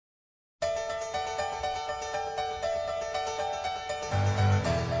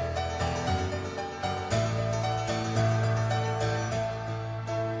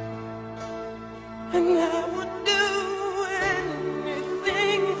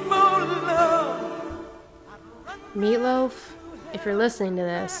Meatloaf, if you're listening to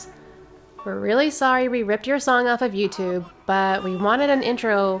this, we're really sorry we ripped your song off of YouTube, but we wanted an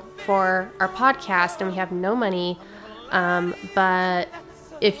intro for our podcast and we have no money. But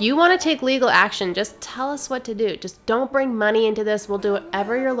if you want to take legal action, just tell us what to do. Just don't bring money into this. We'll do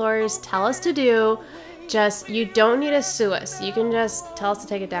whatever your lawyers tell us to do. Just, you don't need to sue us. You can just tell us to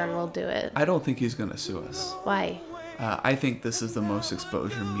take it down and we'll do it. I don't think he's going to sue us. Why? I think this is the most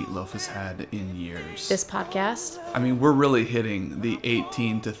exposure Meatloaf has had in years. This podcast? I mean, we're really hitting the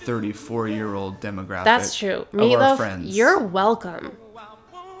 18 to 34-year-old demographic. That's true. Of Meatloaf, our friends. you're welcome.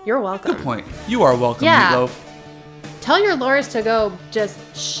 You're welcome. Good point. You are welcome, Yeah. Meatloaf. Tell your lawyers to go just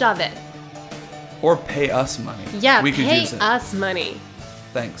shove it. Or pay us money. Yeah, we could pay use it. us money.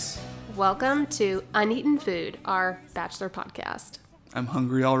 Thanks. Welcome to Uneaten Food, our Bachelor podcast. I'm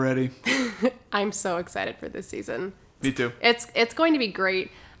hungry already. I'm so excited for this season. Me too. It's going to be great.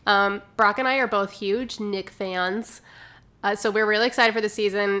 Brock and I are both huge Nick fans, so we're really excited for the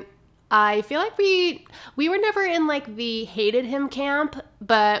season. I feel like we were never in like the hated him camp,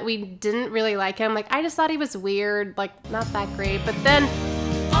 but we didn't really like him. Like, I just thought he was weird, like not that great. But then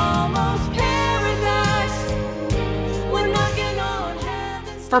almost paradise, we're knocking on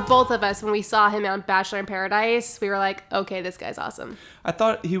heaven's for both of us, when we saw him on Bachelor in Paradise, we were like, okay, this guy's awesome. I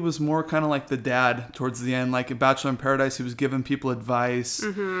thought he was more kind of like the dad towards the end. Like in Bachelor in Paradise, he was giving people advice.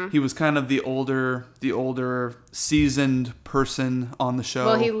 Mm-hmm. He was kind of the older, seasoned person on the show.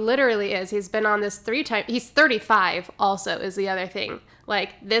 Well, he literally is. He's been on this 3 times. He's 35 also is the other thing.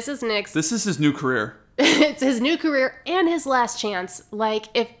 Like, this is Nick's. This is his new career. It's his new career and his last chance. Like,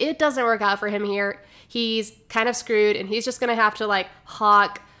 if it doesn't work out for him here, he's kind of screwed and he's just going to have to like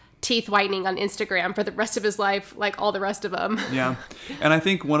hawk teeth whitening on Instagram for the rest of his life, like all the rest of them. Yeah. And I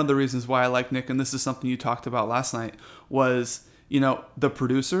think one of the reasons why I like Nick, and this is something you talked about last night, was, you know, the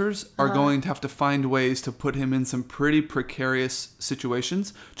producers are going to have to find ways to put him in some pretty precarious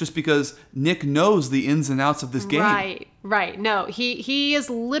situations just because Nick knows the ins and outs of this game. Right. No, he is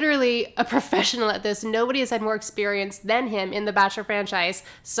literally a professional at this. Nobody has had more experience than him in the Bachelor franchise.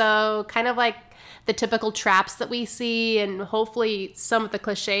 So kind of like the typical traps that we see, and hopefully some of the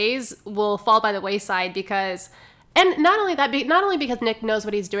cliches will fall by the wayside because, and not only because Nick knows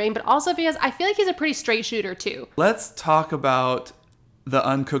what he's doing, but also because I feel like he's a pretty straight shooter too. Let's talk about the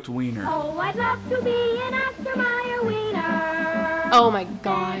uncooked wiener. Oh, I'd love to be an Oscar Mayer wiener. Oh my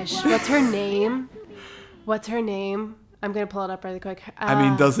gosh. What's her name? I'm going to pull it up really quick. I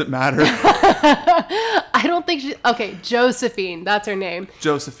mean, does it matter? I don't think okay, Josephine. That's her name.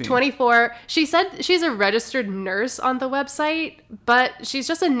 Josephine. 24. She said she's a registered nurse on the website, but she's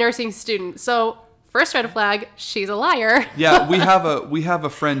just a nursing student. So, first red flag, she's a liar. Yeah, we have a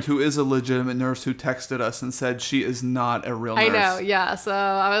friend who is a legitimate nurse who texted us and said she is not a real nurse. I know, yeah. So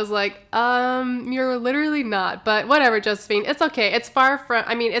I was like, you're literally not. But whatever, Josephine. It's okay. It's far from,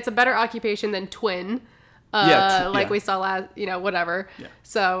 I mean, it's a better occupation than twin. We saw last, whatever. Yeah.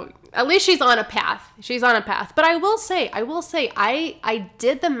 So at least she's on a path. But I will say, I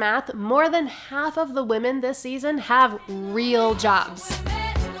did the math. More than half of the women this season have real jobs.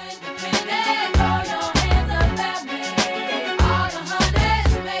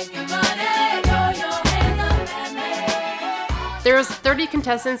 There's 30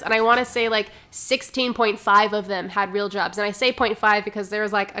 contestants, and I want to say like 16.5 of them had real jobs. And I say 0.5 because there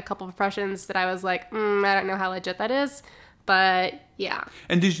was like a couple of impressions that I was like, I don't know how legit that is. But yeah.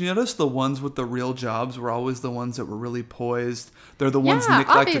 And did you notice the ones with the real jobs were always the ones that were really poised? They're the ones Nick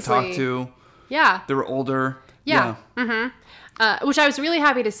liked to talk to. Yeah. They were older. Yeah. Mm-hmm. Which I was really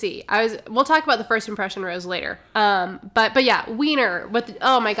happy to see. We'll talk about the first impression rose later. But yeah, Wiener.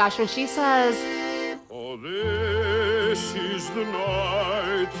 Oh my gosh, when she says, "Oh, this is the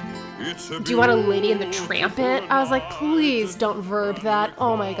night. Do you want a Lady in the Tramp it?" I was like, please don't verb that.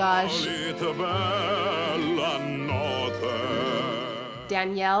 Oh my gosh.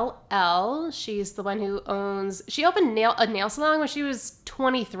 Danielle L. She's the one who owns. She opened a nail salon when she was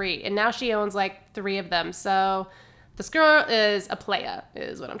 23, and now she owns like 3 of them. So this girl is a playa,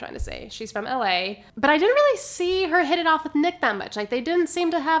 is what I'm trying to say. She's from LA, but I didn't really see her hit it off with Nick that much. Like, they didn't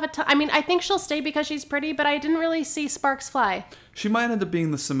seem to have I mean, I think she'll stay because she's pretty, but I didn't really see sparks fly. She might end up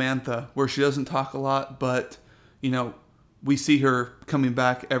being the Samantha, where she doesn't talk a lot, but we see her coming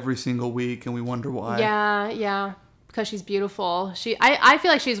back every single week, and we wonder why. Yeah. Because she's beautiful. I feel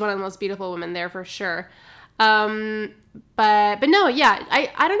like she's one of the most beautiful women there for sure. But no, yeah,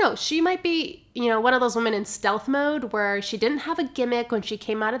 I don't know. She might be, one of those women in stealth mode where she didn't have a gimmick when she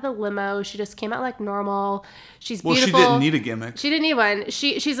came out of the limo. She just came out like normal. She's beautiful. Well, she didn't need a gimmick. She didn't need one.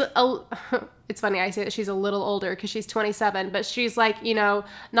 She's it's funny I say that she's a little older because she's 27, but she's like, not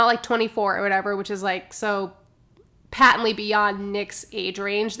like 24 or whatever, which is like so patently beyond Nick's age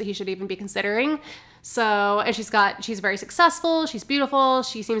range that he should even be considering. So, and she's very successful. She's beautiful.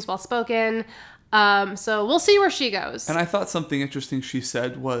 She seems well-spoken. So we'll see where she goes. And I thought something interesting she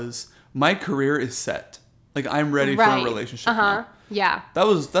said was, my career is set. Like, I'm ready for a relationship now. Yeah.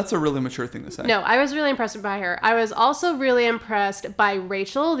 That's a really mature thing to say. No, I was really impressed by her. I was also really impressed by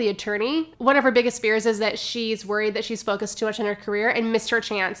Rachel, the attorney. One of her biggest fears is that she's worried that she's focused too much on her career and missed her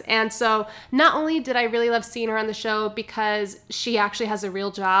chance. And so not only did I really love seeing her on the show because she actually has a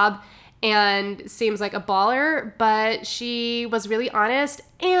real job and seems like a baller, but she was really honest,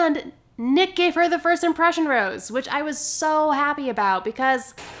 and Nick gave her the first impression rose, which I was so happy about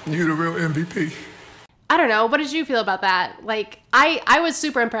because... You the real MVP. I don't know. What did you feel about that? Like, I was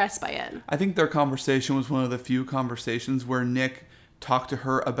super impressed by it. I think their conversation was one of the few conversations where Nick talked to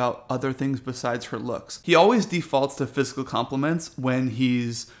her about other things besides her looks. He always defaults to physical compliments when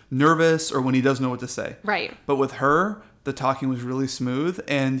he's nervous or when he doesn't know what to say. Right. But with her, the talking was really smooth,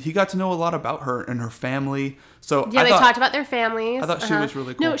 and he got to know a lot about her and her family. So yeah, they talked about their families. I thought she was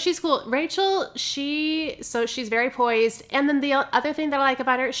really cool. No, she's cool. Rachel, she's very poised. And then the other thing that I like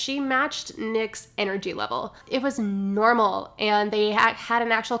about her, she matched Nick's energy level. It was normal, and they had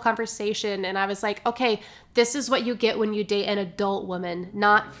an actual conversation, and I was like, okay, this is what you get when you date an adult woman,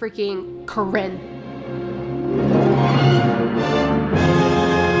 not freaking Corinne.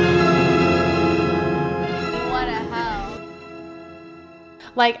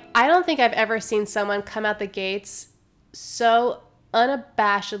 Like, I don't think I've ever seen someone come out the gates so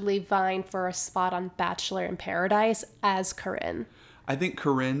unabashedly vying for a spot on Bachelor in Paradise as Corinne. I think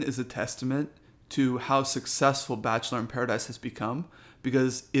Corinne is a testament to how successful Bachelor in Paradise has become,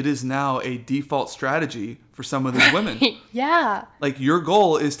 because it is now a default strategy for some of these women. Yeah. Like, your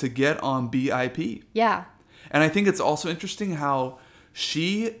goal is to get on BIP. Yeah. And I think it's also interesting how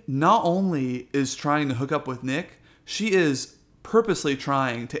she not only is trying to hook up with Nick, she is purposely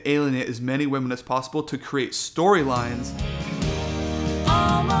trying to alienate as many women as possible to create storylines.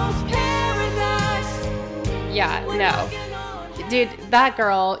 Almost paradise. Yeah, no. Dude, that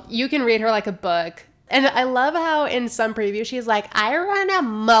girl, you can read her like a book. And I love how in some preview she's like, I run a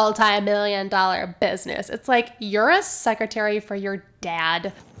multi-million-dollar business. It's like, you're a secretary for your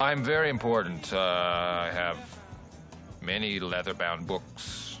dad. I'm very important. I have many leather-bound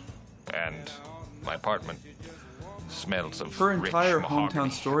books, and my apartment smells of Her entire rich mahogany.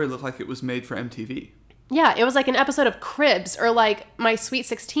 hometown story looked like it was made for MTV. Yeah, it was like an episode of Cribs or like My Sweet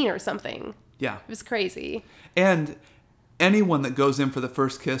 16 or something. Yeah. It was crazy. And anyone that goes in for the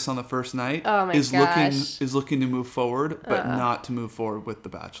first kiss on the first night is looking to move forward, but not to move forward with The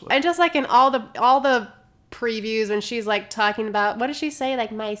Bachelor. And just like in all the previews when she's like talking about, what does she say?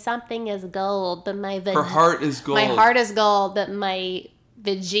 Like, my something is gold, but her heart is gold. My heart is gold, but my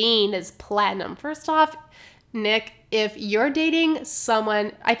vagine is platinum. First off, Nick, if you're dating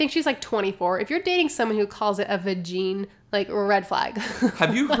someone, I think she's like 24. If you're dating someone who calls it a vagine, like, red flag.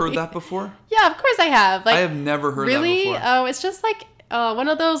 Have you heard that before? Yeah, of course I have. Like, I have never heard really? that before. Oh, it's just like one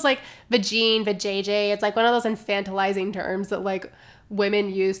of those like vagine, vajayjay. It's like one of those infantilizing terms that like women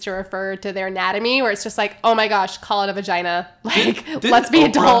use to refer to their anatomy, where it's just like, oh my gosh, call it a vagina. Like, let's be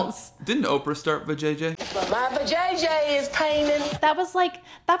adults. Didn't Oprah start vajayjay? But my vajayjay is painting. That was like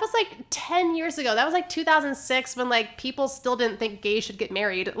 10 years ago. That was like 2006 when like people still didn't think gays should get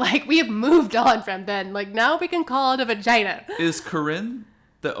married. Like, we have moved on from then. Like, now we can call it a vagina. Is Corinne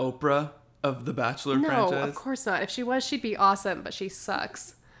the Oprah of the Bachelor franchise? No, of course not. If she was, she'd be awesome, but she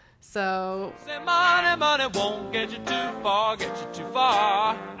sucks. So Say money, money won't get you too far, get you too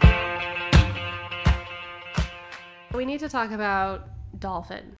far. we need to talk about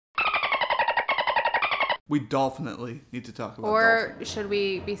Dolphin. We definitely need to talk about Or Dolphin. should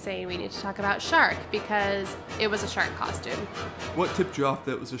we be saying we need to talk about Shark because it was a shark costume? What tipped you off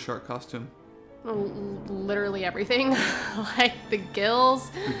that it was a shark costume? Literally everything. Like the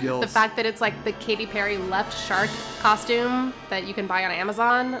gills. The fact that it's like the Katy Perry left shark costume that you can buy on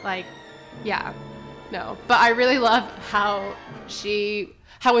Amazon. Like, yeah. No. But I really love how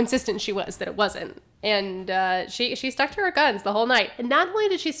insistent she was that it wasn't. And she stuck to her guns the whole night. And not only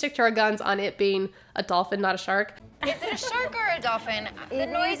did she stick to her guns on it being a dolphin, not a shark. Is it a shark or a dolphin? The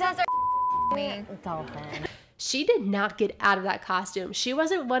noises are me. Dolphin. She did not get out of that costume. She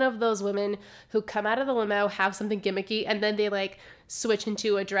wasn't one of those women who come out of the limo, have something gimmicky, and then they like switch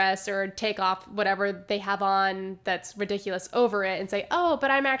into a dress or take off whatever they have on that's ridiculous over it and say, oh,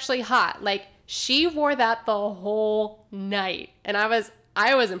 but I'm actually hot. Like, she wore that the whole night. And I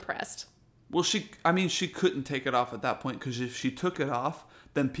was impressed. Well, she couldn't take it off at that point, because if she took it off,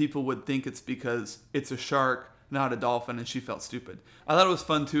 then people would think it's because it's a shark, not a dolphin, and she felt stupid. I thought it was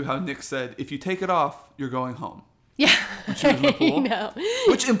fun, too, how Nick said, if you take it off, you're going home. Yeah. when she was in the pool. No.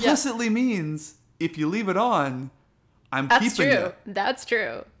 Which implicitly means if you leave it on, I'm That's keeping true. it. That's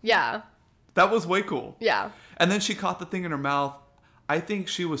true. Yeah. That was way cool. Yeah. And then she caught the thing in her mouth. I think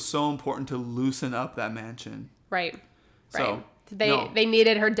she was so important to loosen up that mansion. Right. So, Right. They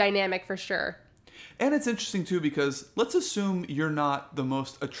needed her dynamic for sure. And it's interesting, too, because let's assume you're not the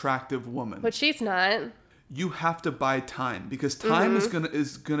most attractive woman. But she's not. You have to buy time because time is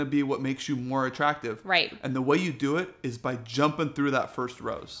gonna be what makes you more attractive. Right. And the way you do it is by jumping through that first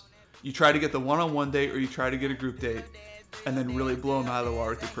rose. You try to get the one-on-one date or you try to get a group date and then really blow them out of the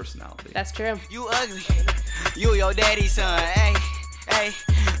water with your personality. That's true. You ugly. You your daddy's son. Hey, hey,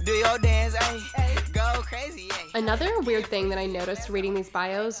 do your dance. Hey, go crazy. Hey. Another weird thing that I noticed reading these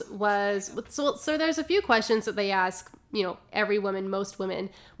bios was, so there's a few questions that they ask, every woman, most women.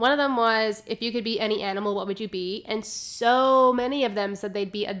 One of them was, if you could be any animal, what would you be? And so many of them said they'd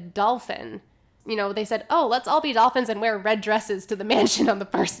be a dolphin. They said, oh, let's all be dolphins and wear red dresses to the mansion on the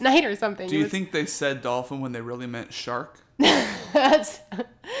first night or something. Do you think they said dolphin when they really meant shark? that's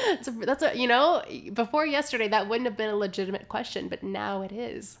before yesterday, that wouldn't have been a legitimate question, but now it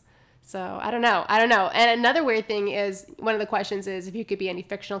is. So I don't know. And another weird thing is, one of the questions is, if you could be any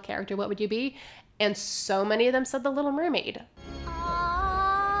fictional character, what would you be? And so many of them said the Little Mermaid.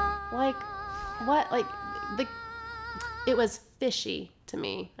 Like, what? Like, it was fishy to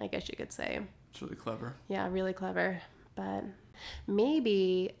me, I guess you could say. It's really clever. Yeah, really clever. But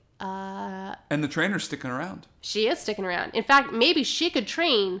maybe... and the trainer's sticking around. She is sticking around. In fact, maybe she could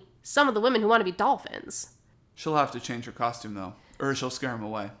train some of the women who want to be dolphins. She'll have to change her costume, though, or she'll scare them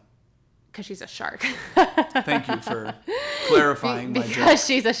away. Because she's a shark. Thank you for clarifying my joke. Because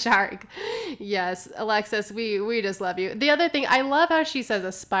she's a shark. Yes, Alexis, we just love you. The other thing, I love how she says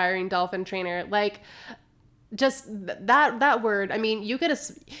aspiring dolphin trainer. Like, just that word. I mean, you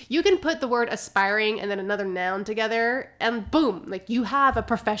can put the word aspiring and then another noun together, and boom, like you have a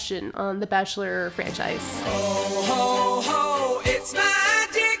profession on the Bachelor franchise. Ho, ho, ho, it's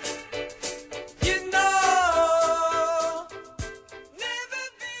magic.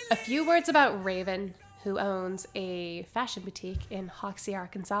 A few words about Raven, who owns a fashion boutique in Hoxie,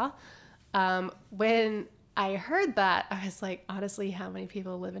 Arkansas. When I heard that, I was like, honestly, how many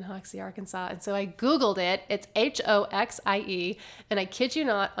people live in Hoxie, Arkansas? And so I Googled it. It's Hoxie. And I kid you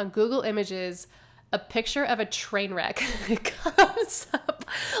not, on Google Images, a picture of a train wreck comes up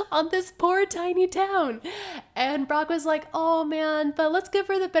on this poor tiny town. And Brock was like, oh man, but let's give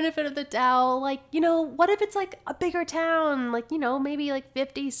her the benefit of the doubt. Like, what if it's like a bigger town? Like, maybe like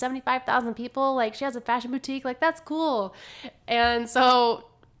 50, 75,000 people. Like, she has a fashion boutique. Like, that's cool. And so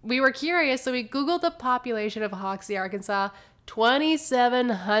we were curious. So we Googled the population of Hoxie, Arkansas,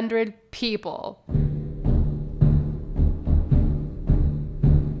 2,700 people.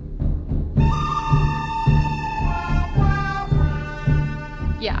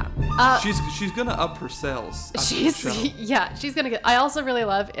 Yeah. She's gonna up her sales. She's gonna get. I also really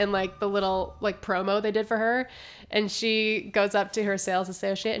love in like the little like promo they did for her, and she goes up to her sales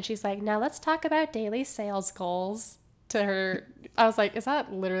associate and she's like, now let's talk about daily sales goals to her. I was like, is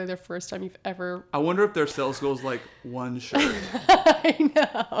that literally the first time you've ever? I wonder if their sales goal is like one shirt. I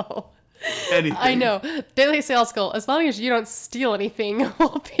know. Anything. I know. Daily sales goal. As long as you don't steal anything,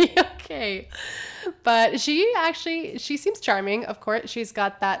 we'll be okay. But she seems charming. Of course, she's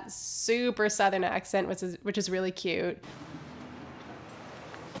got that super southern accent, which is really cute.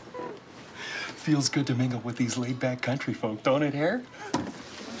 Feels good to mingle with these laid-back country folk, don't it, Hare?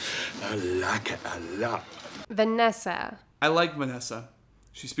 I like it a lot. Vanessa. I like Vanessa.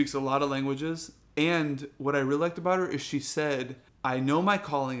 She speaks a lot of languages. And what I really liked about her is she said, I know my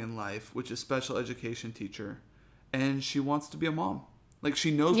calling in life, which is special education teacher. And she wants to be a mom. Like, she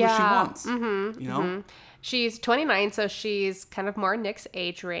knows what she wants. Mm-hmm, you know? Mm-hmm. She's 29, so she's kind of more Nick's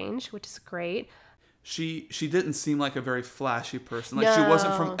age range, which is great. She didn't seem like a very flashy person. Like, she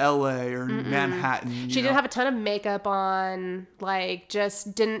wasn't from LA or Manhattan. She didn't have a ton of makeup on. Like,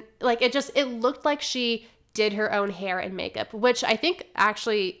 just didn't... Like, it looked like she did her own hair and makeup, which I think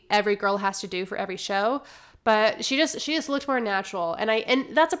actually every girl has to do for every show. But she just looked more natural, and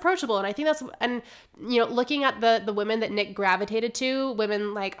that's approachable, and I think that's, and looking at the women that Nick gravitated to,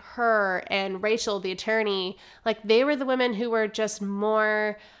 women like her and Rachel the attorney, like they were the women who were just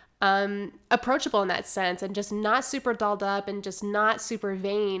more approachable in that sense, and just not super dolled up and just not super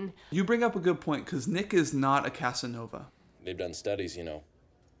vain. You bring up a good point, because Nick is not a Casanova. They've done studies,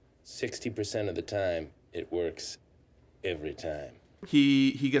 60% of the time it works every time.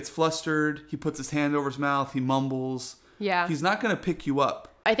 He gets flustered. He puts his hand over his mouth. He mumbles. Yeah. He's not going to pick you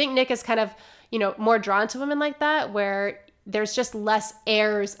up. I think Nick is kind of, more drawn to women like that, where there's just less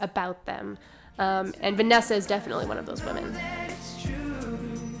airs about them. And Vanessa is definitely one of those women.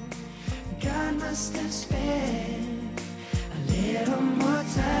 God must have spent a little more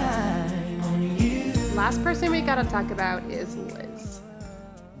time on you. Last person we gotta talk about is Liz.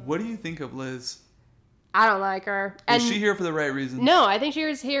 What do you think of Liz? I don't like her. Is she here for the right reasons? No, I think she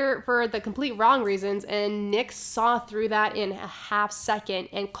was here for the complete wrong reasons, and Nick saw through that in a half second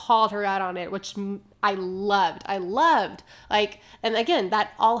and called her out on it, which I loved. Like, and again,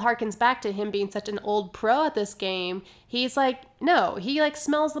 that all harkens back to him being such an old pro at this game. He's like, no, he like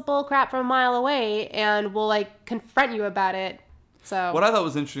smells the bull crap from a mile away and will like confront you about it. So what I thought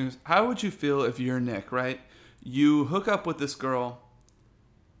was interesting is, how would you feel if you're Nick, right? You hook up with this girl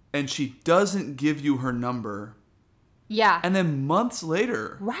and she doesn't give you her number. Yeah. And then months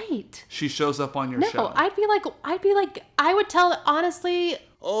later, right, she shows up on your show. No, I'd be like, I would tell, honestly.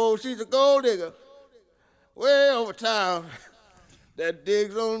 Oh, she's a gold digger. Way over town. That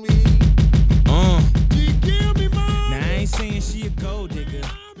digs on me. She give me money. Now I ain't saying she a gold digger.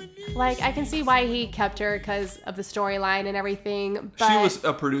 Like, I can see why he kept her because of the storyline and everything. But she was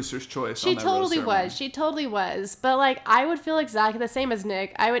a producer's choice. She totally was. She totally was. But like, I would feel exactly the same as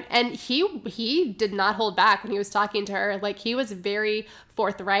Nick. And he did not hold back when he was talking to her. Like, he was very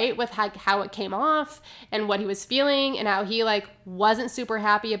forthright with how it came off and what he was feeling and how he like wasn't super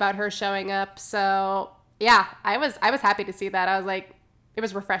happy about her showing up. So yeah, I was happy to see that. I was like, it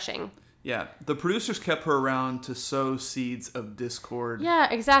was refreshing. Yeah, the producers kept her around to sow seeds of discord.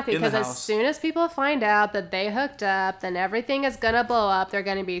 Yeah, exactly. Because as soon as people find out that they hooked up, then everything is going to blow up. They're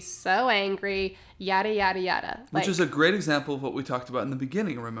going to be so angry, yada, yada, yada. Which is a great example of what we talked about in the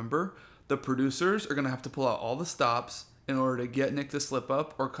beginning, remember? The producers are going to have to pull out all the stops in order to get Nick to slip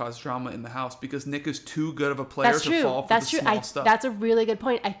up or cause drama in the house because Nick is too good of a player to fall for the small stuff. That's a really good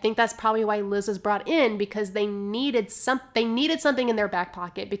point. I think that's probably why Liz was brought in, because they needed something in their back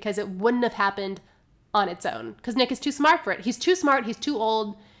pocket, because it wouldn't have happened on its own. Because Nick is too smart for it. He's too smart, he's too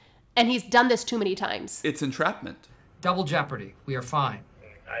old, and he's done this too many times. It's entrapment. Double jeopardy. We are fine.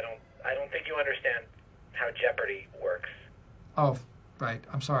 I don't think you understand how jeopardy works. Oh, right.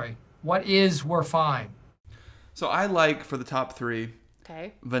 I'm sorry. What is we're fine? So I like, for the top three,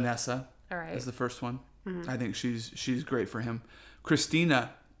 okay, Vanessa. All right. Is the first one. Mm-hmm. I think she's great for him.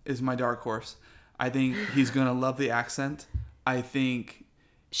 Christina is my dark horse. I think he's going to love the accent. I think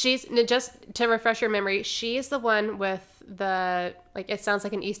she's, just to refresh your memory, she is the one with the, like, it sounds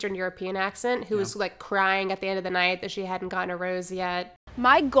like an Eastern European accent, who was like crying at the end of the night that she hadn't gotten a rose yet.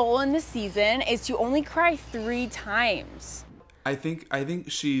 My goal in this season is to only cry 3 times. I think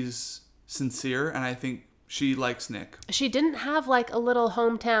she's sincere, and I think she likes Nick. She didn't have like a little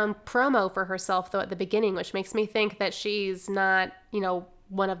hometown promo for herself though at the beginning, which makes me think that she's not,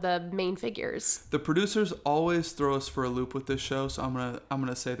 one of the main figures. The producers always throw us for a loop with this show, so I'm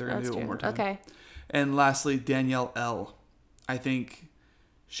gonna say they're gonna do it one more time. Okay. And lastly, Danielle L. I think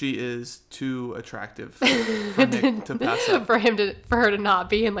she is too attractive for Nick to pass up. for her to not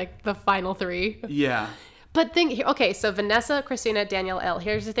be in like the final 3. Yeah. But okay, so Vanessa, Christina, Danielle L.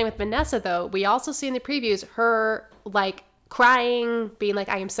 Here's the thing with Vanessa, though. We also see in the previews her, like, crying, being like,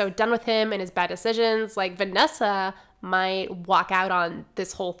 I am so done with him and his bad decisions. Like, Vanessa might walk out on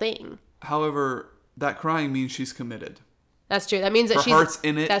this whole thing. However, that crying means she's committed. That's true. That means that her heart's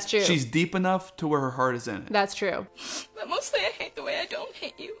in it. That's true. She's deep enough to where her heart is in it. That's true. But mostly I hate the way I don't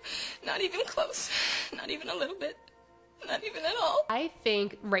hate you. Not even close. Not even a little bit. Not even at all. I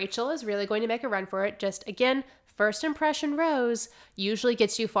think Rachel is really going to make a run for it. Just, again, first impression rose usually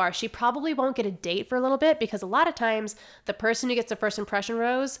gets you far. She probably won't get a date for a little bit, because a lot of times the person who gets the first impression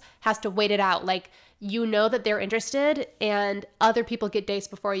rose has to wait it out. Like, that they're interested, and other people get dates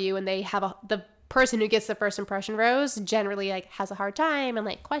before you, and they have the person who gets the first impression rose generally like has a hard time and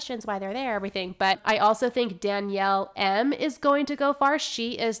like questions why they're there, everything. But I also think Danielle M is going to go far.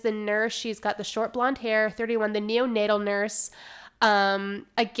 She is the nurse. She's got the short blonde hair, 31, the neonatal nurse.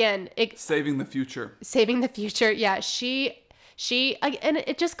 Again, saving the future. Yeah, she and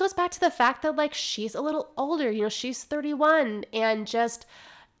it just goes back to the fact that like she's a little older. She's 31, and just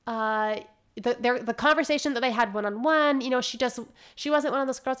the conversation that they had one-on-one, she wasn't one of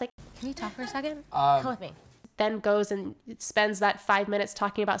those girls like, can you talk for a second? Come with me. Then goes and spends that 5 minutes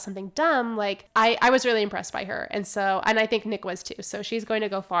talking about something dumb. Like, I was really impressed by her. And I think Nick was too. So she's going to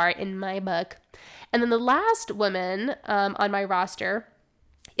go far in my book. And then the last woman on my roster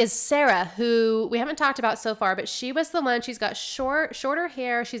is Sarah, who we haven't talked about so far, but she was the one, she's got shorter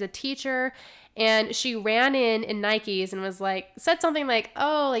hair. She's a teacher, and she ran in Nikes and was like, said something like,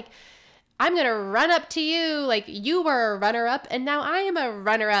 oh, like, I'm going to run up to you. Like, you were a runner-up, and now I am a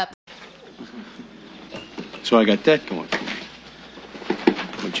runner-up. So I got that going for me,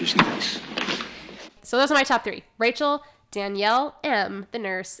 which is nice. So those are my top 3. Rachel, Danielle, M, the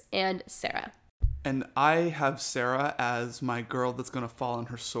nurse, and Sarah. And I have Sarah as my girl that's going to fall on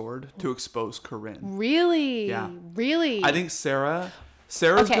her sword to expose Corinne. Really? Yeah. Really? I think Sarah's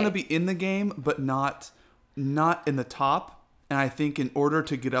going to be in the game, but not in the top. And I think in order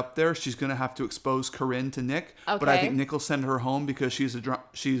to get up there, she's going to have to expose Corinne to Nick. Okay. But I think Nick will send her home because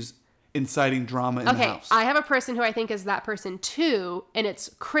she's inciting drama in the house. I have a person who I think is that person too, and it's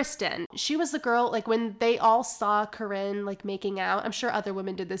Kristen. She was the girl, like when they all saw Corinne like making out, I'm sure other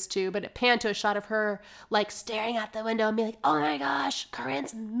women did this too, but it panned to a shot of her like staring out the window and being like, oh my gosh,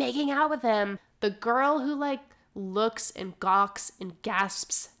 Corinne's making out with him. The girl who like looks and gawks and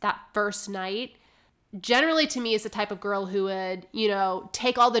gasps that first night, generally to me is the type of girl who would,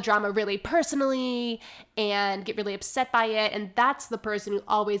 take all the drama really personally and get really upset by it. And that's the person who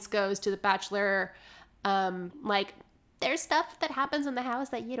always goes to the Bachelor, like, there's stuff that happens in the house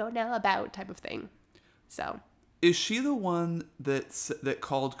that you don't know about type of thing. So. Is she the one that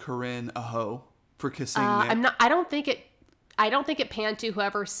called Corinne a hoe for kissing Nick? I don't think it panned to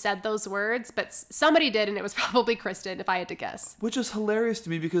whoever said those words, but somebody did, and it was probably Kristen, if I had to guess. Which is hilarious to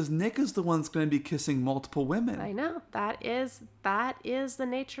me because Nick is the one that's going to be kissing multiple women. I know. That is the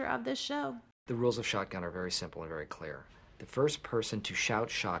nature of this show. The rules of shotgun are very simple and very clear. The first person to shout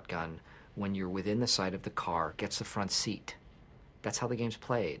shotgun when you're within the sight of the car gets the front seat. That's how the game's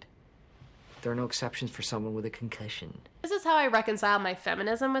played. There are no exceptions for someone with a concussion. This is how I reconcile my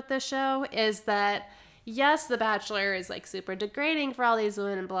feminism with this show, is that yes, The Bachelor is like super degrading for all these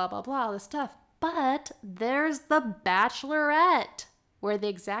women and blah, blah, blah, all this stuff. But there's The Bachelorette, where the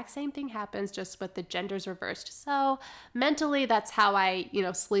exact same thing happens, just with the genders reversed. So mentally, that's how I,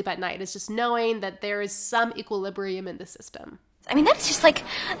 sleep at night, is just knowing that there is some equilibrium in the system. I mean, that's just like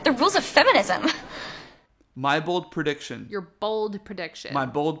the rules of feminism. My bold prediction. Your bold prediction. My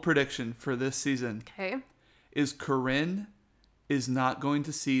bold prediction for this season. Okay. Is Corinne is not going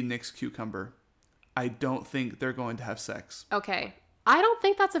to see Nick's cucumber. I don't think they're going to have sex. Okay. I don't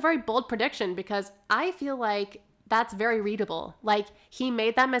think that's a very bold prediction because I feel like that's very readable. Like, he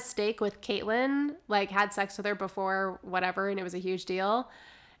made that mistake with Caitlyn, like had sex with her before, whatever, and it was a huge deal.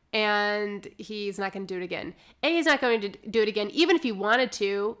 And he's not going to do it again. He's not going to do it again, even if he wanted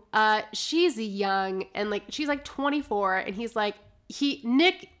to. She's young and like she's like 24, and he's like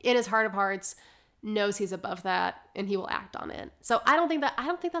Nick in his heart of hearts knows he's above that, and he will act on it. So I don't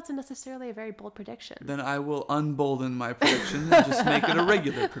think that's necessarily a very bold prediction. Then I will unbolden my prediction and just make it a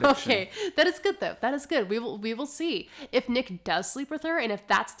regular prediction. Okay, that is good though. That is good. We will see if Nick does sleep with her, and if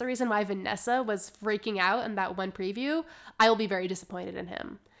that's the reason why Vanessa was freaking out in that one preview, I will be very disappointed in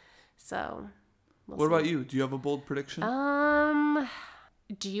him. So, what about you? Do you have a bold prediction?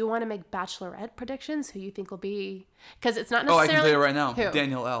 Do you want to make Bachelorette predictions? Who you think will be? Because it's not necessarily. I can tell you right now. Who?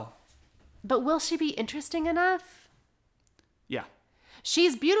 Danielle L. But will she be interesting enough? Yeah.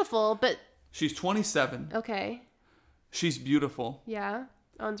 She's beautiful, but... She's 27. Okay. She's beautiful. Yeah.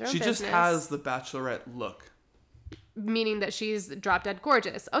 Owns her own business. She just has the Bachelorette look. Meaning that she's drop dead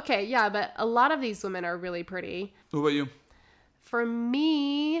gorgeous. Okay, yeah, but a lot of these women are really pretty. What about you? For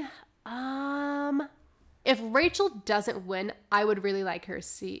me, if Rachel doesn't win, I would really like to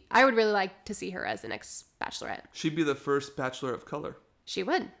see her as the next Bachelorette. She'd be the first Bachelor of color. She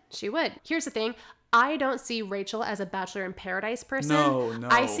would. Here's the thing. I don't see Rachel as a Bachelor in Paradise person. No.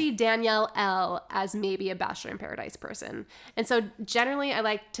 I see Danielle L as maybe a Bachelor in Paradise person. And so generally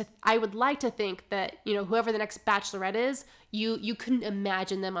I would like to think that, whoever the next Bachelorette is, you couldn't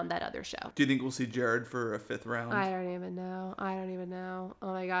imagine them on that other show. Do you think we'll see Jared for a 5th round? I don't even know.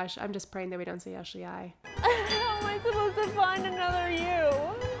 Oh my gosh. I'm just praying that we don't see Ashley I. How am I supposed to find another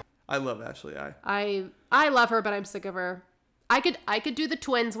you? I love Ashley I. I love her, but I'm sick of her. I could do the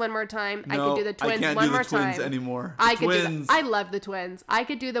twins one more time. No, I could do the twins one more time. I can't do the twins anymore. I love the twins. I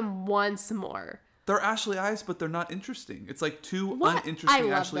could do them once more. They're Ashley Eyes, but they're not interesting. It's like two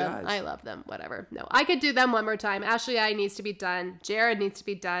uninteresting Ashley Eyes. I love them. Whatever. No, I could do them one more time. Ashley I needs to be done. Jared needs to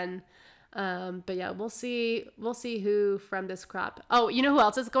be done. But yeah, we'll see who from this crop. Oh, you know who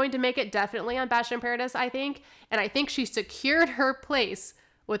else is going to make it definitely on Bachelor in Paradise, I think? And I think she secured her place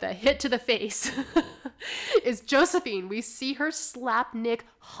with a hit to the face is Josephine. We see her slap Nick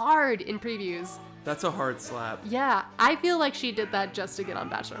hard in previews. That's a hard slap. Yeah, I feel like she did that just to get on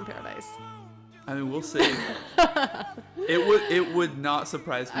Bachelor in Paradise. I mean, we'll see. It would not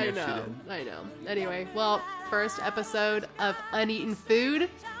surprise me if she did. I know. Anyway, well, first episode of Uneaten Food.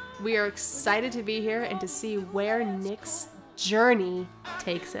 We are excited to be here and to see where Nick's journey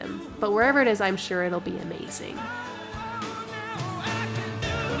takes him. But wherever it is, I'm sure it'll be amazing.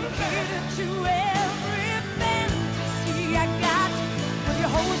 To every fantasy I got, when you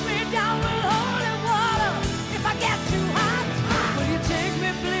hold me down with holy water.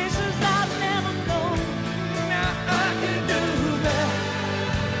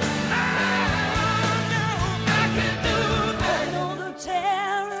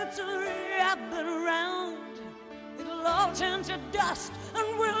 gathered around, it'll all turn to dust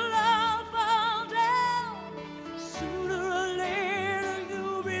and we'll all fall down. Sooner or later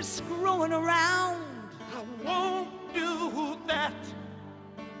you'll be screwing around. I won't do that.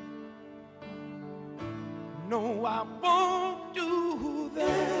 No, I won't do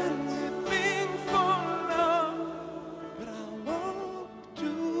that.